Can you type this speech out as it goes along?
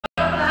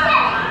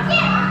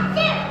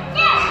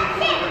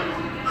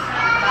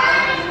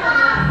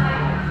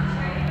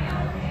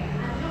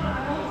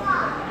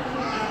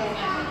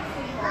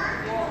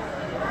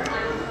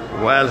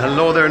Well,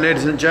 hello there,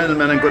 ladies and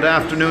gentlemen, and good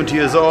afternoon to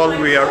you all.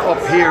 We are up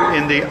here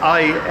in the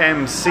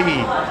IMC,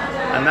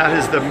 and that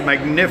is the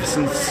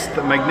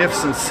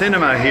magnificent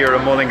cinema here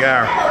in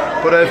Mullingar.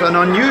 But I have an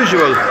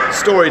unusual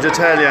story to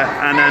tell you,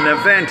 and an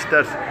event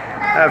that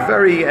a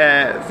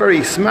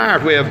very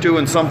smart way of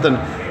doing something.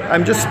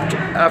 I'm just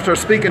after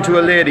speaking to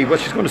a lady, but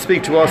she's going to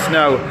speak to us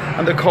now,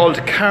 and they're called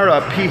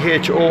Cara,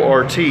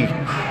 P-H-O-R-T,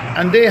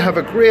 and they have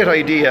a great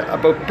idea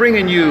about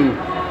bringing you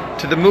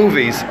to the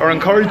movies, or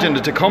encouraging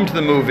you to come to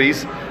the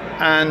movies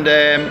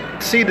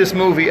and see this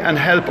movie and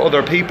help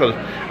other people.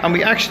 And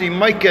we actually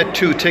might get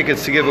 2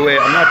 tickets to give away,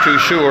 I'm not too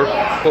sure,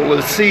 but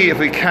we'll see if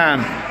we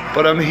can.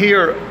 But I'm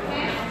here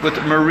with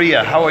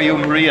Maria. How are you,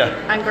 Maria?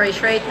 I'm great,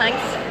 Ray,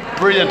 thanks.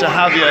 Brilliant to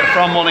have you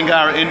from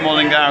Mullingar, in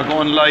Mullingar,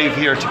 going live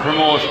here to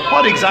promote.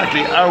 What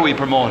exactly are we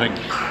promoting?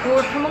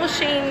 We're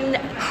promoting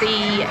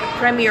the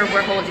premiere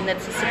we're holding.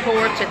 It's a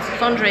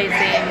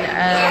fundraising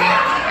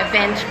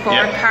event for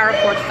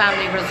Caraport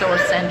Family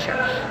Resource Centre.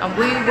 And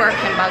we work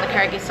in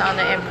Ballycargy, Sauna,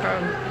 Emperor,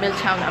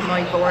 Milltown and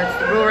my boards,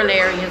 the rural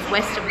areas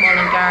west of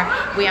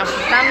Mullingar. We offer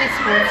family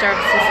support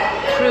services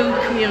through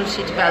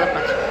community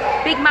development.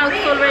 Big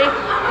mouthful, Ray,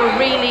 but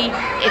really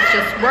it's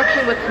just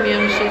working with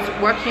communities,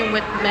 working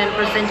with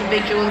members,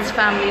 individuals,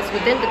 families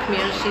within the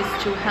communities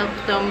to help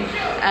them,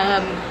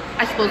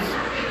 I suppose,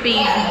 be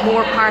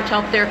more part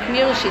of their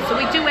community. So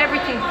we do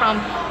everything from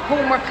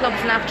homework clubs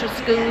and after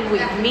school, we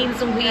have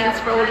meals and wheels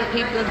for older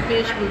people in the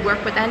community, we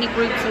work with any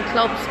groups and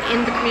clubs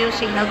in the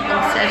community, help them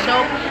set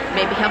up,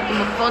 maybe help them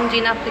with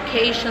funding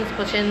applications,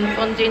 put in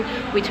funding.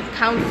 We do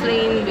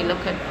counselling, we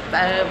look at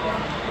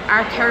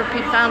art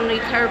therapy, family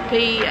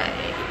therapy.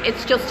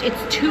 It's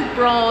too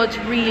broad,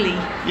 really,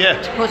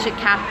 to put a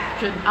cap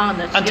on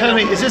it. And tell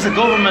me, is this a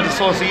government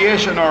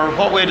association, or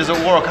what way does it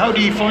work? How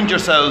do you fund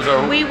yourselves?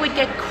 Or we would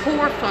get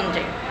core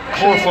funding.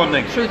 Core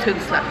funding? Through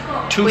TUSLA.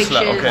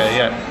 TUSLA,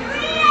 okay,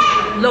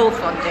 low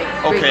funding.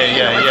 Okay,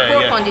 really,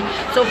 core funding.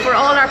 So for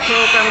all our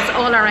programs,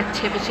 all our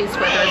activities,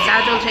 whether it's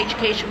adult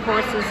education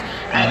courses,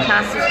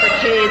 classes for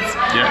kids,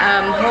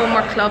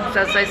 homework clubs,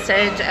 as I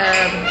said,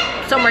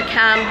 summer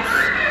camps,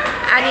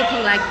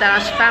 anything like that,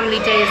 family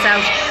days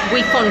out,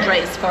 we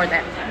fundraise for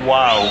them.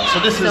 Wow, so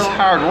this is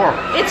hard work.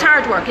 It's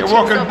hard work. You're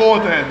working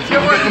both ends. You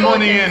get the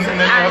money in, and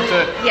then you have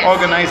to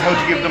organise how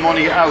to give the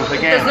money out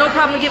again. There's no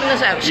problem giving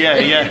it out.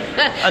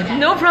 And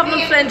no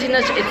problem spending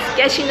it, it's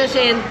getting it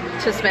in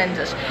to spend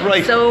it.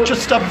 Right, so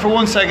just stop it for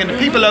 1 second.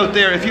 People out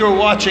there, if you're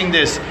watching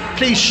this,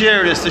 please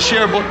share this. The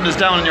share button is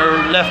down on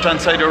your left hand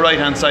side or right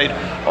hand side,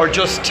 or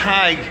just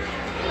tag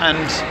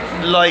and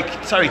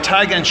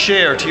tag and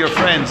share to your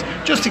friends,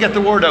 just to get the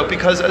word out,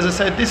 because as I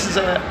said, this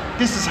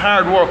is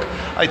hard work,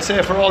 I'd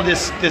say, for all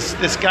this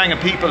gang of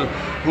people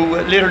who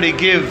literally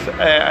give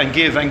and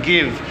give and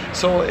give.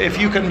 So if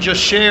you can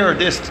just share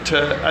this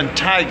and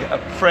tag a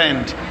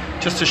friend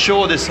just to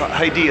show this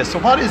idea. So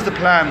what is the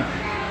plan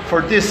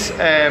for this?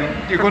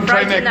 You're going to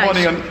try and make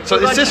money on, so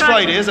it's this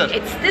Friday, is it?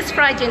 It's this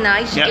Friday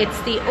night. It's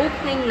the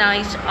opening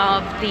night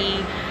of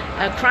the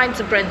Crimes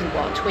of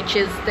Grindelwald, which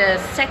is the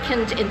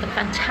second in the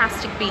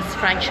Fantastic Beasts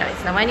franchise.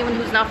 Now, anyone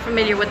who's not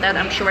familiar with that,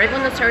 I'm sure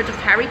everyone has heard of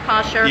Harry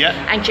Potter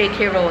and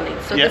J.K. Rowling.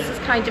 So this is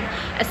kind of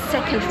a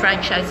second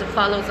franchise that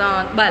follows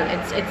on. Well,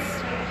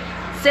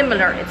 it's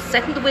similar. It's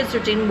set in the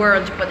Wizarding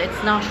world, but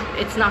it's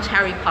not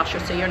Harry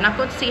Potter. So you're not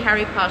going to see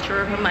Harry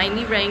Potter or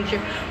Hermione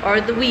Granger or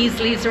the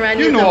Weasleys or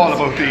any of those. You know all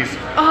about these.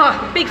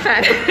 Oh, big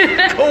fan.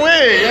 Go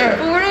away,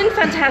 But we're in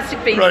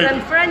Fantastic Beasts,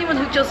 and for anyone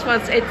who just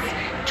wants, it's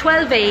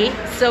 12A,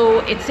 so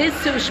it is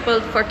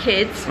suitable for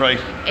kids. Right.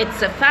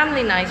 It's a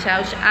family night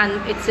out, and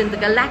it's in the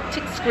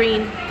Galactic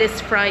screen this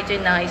Friday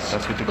night.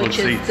 That's with the which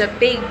good is seats. the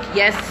big,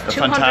 the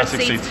 200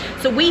 seats.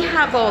 So we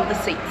have all the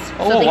seats.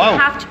 So they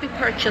have to be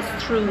purchased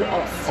through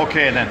us.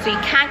 Okay then. So you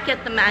can't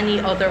get them any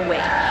other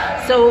way.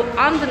 So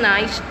on the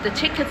night, the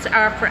tickets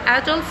are for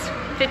adults,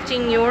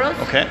 €15.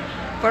 Okay.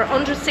 For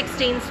under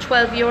 16s,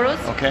 €12.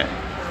 Okay.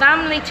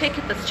 Family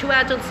ticket, that's 2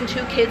 adults and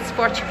 2 kids,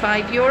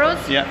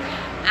 €45. Yeah.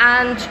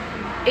 And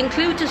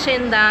included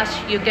in that,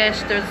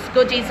 there's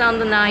goodies on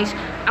the night,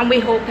 and we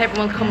hope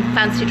everyone come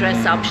fancy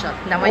dress optional.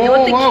 Now, I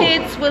know the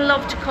kids will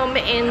love to come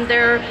in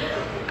their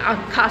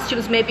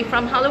costumes, maybe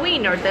from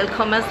Halloween, or they'll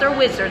come as their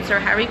wizards or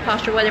Harry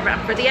Potter, whatever.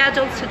 And for the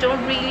adults who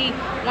don't really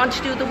want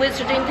to do the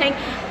wizarding thing,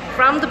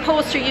 from the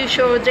poster you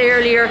showed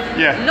earlier,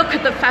 look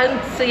at the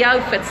fancy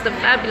outfits, the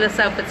fabulous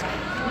outfits.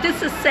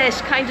 This is set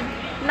kind of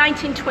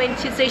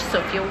 1920s-ish, so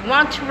if you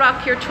want to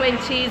rock your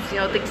 20s,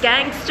 the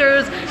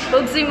gangsters,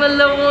 Bugsy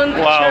Malone,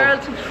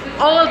 Charlton,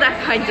 all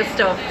that kind of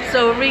stuff.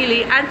 So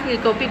really, Anthony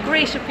would be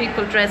great if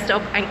people dressed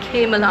up and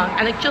came along,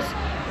 and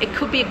it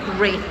could be a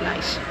great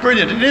night.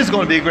 Brilliant, it is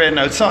going to be a great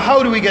night. So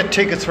how do we get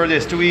tickets for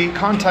this? Do we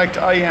contact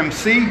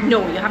IMC?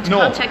 No, you have to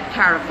contact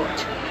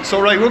Caraport. So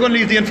we're going to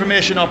leave the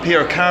information up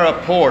here,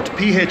 Caraport,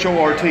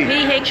 P-H-O-R-T.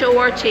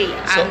 P-H-O-R-T.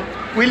 So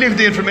we leave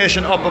the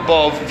information up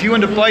above. If you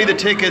want to buy the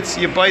tickets,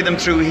 you buy them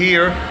through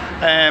here.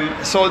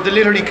 So they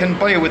literally can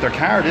buy it with their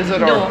card, is it?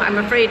 No, I'm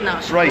afraid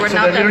not. Right, We're so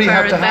not they literally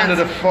have to hand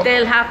it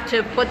They'll have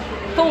to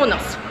phone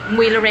us.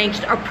 we'll arrange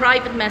it, or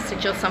private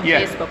message us on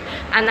Facebook.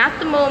 And at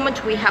the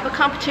moment we have a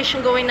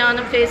competition going on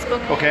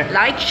Facebook. Okay.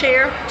 Like,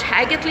 share,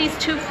 tag at least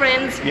 2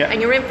 friends,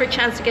 and you're in for a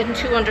chance of getting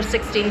 2 under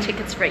 16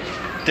 tickets free.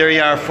 There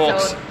you are,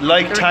 folks. So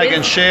like, tag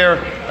and share.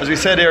 As we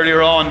said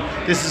earlier on,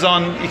 this is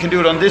on, you can do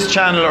it on this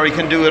channel or you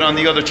can do it on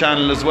the other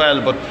channel as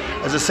well. But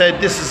as I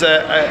said, this is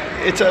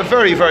it's a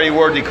very, very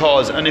worthy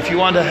cause. And if you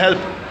want to help,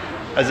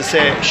 as I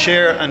say,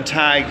 share and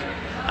tag,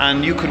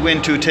 and you could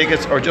win 2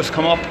 tickets, or just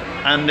come up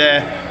and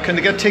can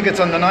they get tickets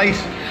on the night?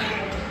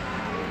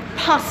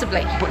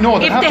 Possibly. But no,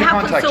 if they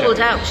haven't sold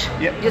out.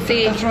 Yeah, you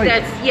see, that's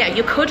right.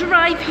 You could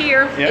arrive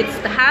here. It's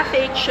the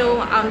 8:30 show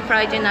on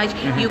Friday night.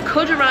 You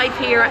could arrive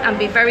here and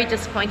be very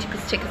disappointed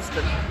because tickets.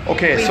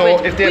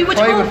 If they we would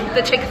hope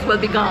the tickets will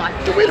be gone.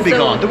 They will be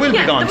gone. They will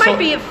be gone. There might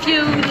be a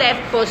few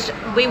left, but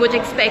we would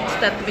expect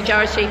that the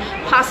majority,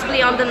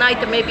 possibly on the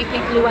night, there may be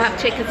people who have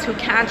tickets who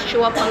can't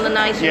show up on the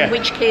night. In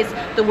which case,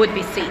 there would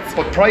be seats.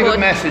 But private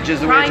message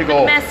is the way to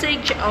go. Private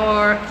message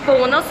or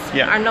phone us.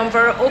 Our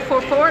number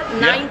 044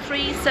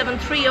 937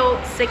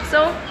 3060.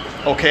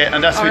 Okay,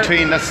 and that's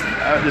between, is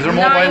there a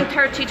mobile?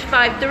 9:30 to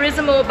 5. There is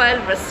a mobile.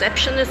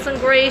 Reception isn't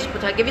great,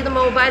 but I'll give you the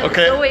mobile.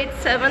 Okay.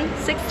 It's 087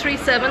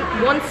 637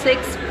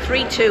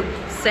 1632.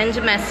 Send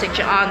a message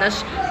on it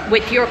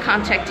with your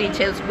contact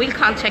details. We'll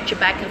contact you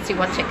back and see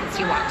what tickets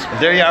you want.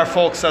 There you are,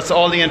 folks. That's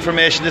all the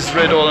information. This is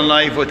Red Olin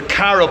Live with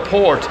Cara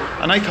Port.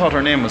 And I thought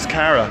her name was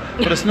Cara,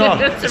 but it's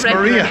not. It's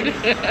Maria.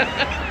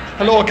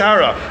 Hello,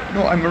 Cara.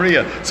 No, I'm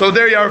Maria. So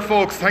there you are,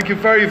 folks. Thank you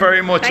very,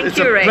 very much. It's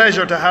a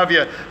pleasure to have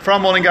you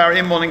from Mullingar,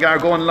 in Mullingar,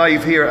 going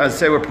live here. As I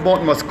say, we're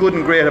promoting what's good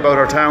and great about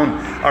our town,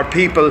 our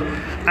people,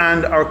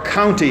 and our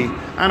county,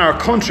 and our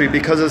country.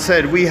 Because as I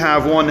said, we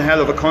have one hell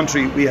of a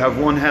country, we have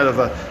one hell of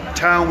a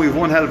town, we have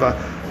one hell of a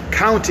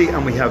county,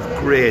 and we have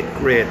great,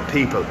 great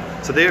people.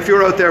 So there, if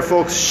you're out there,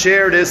 folks,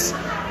 share this.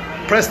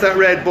 Press that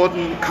red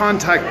button,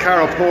 contact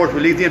Cara Port.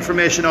 We'll leave the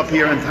information up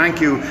here, and thank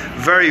you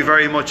very,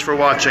 very much for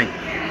watching.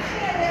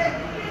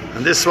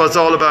 And this is what it's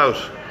all about.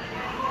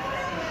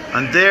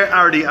 And there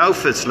are the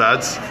outfits,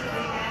 lads.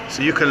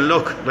 So you can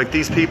look like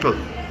these people.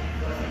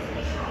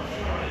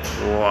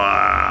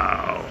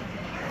 Wow.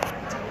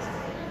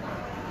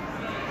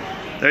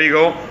 There you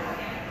go.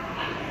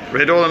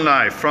 Red Olin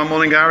Live from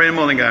Mullingar, in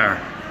Mullingar.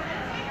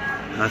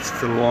 That's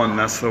the one,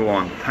 that's the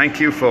one. Thank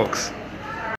you, folks.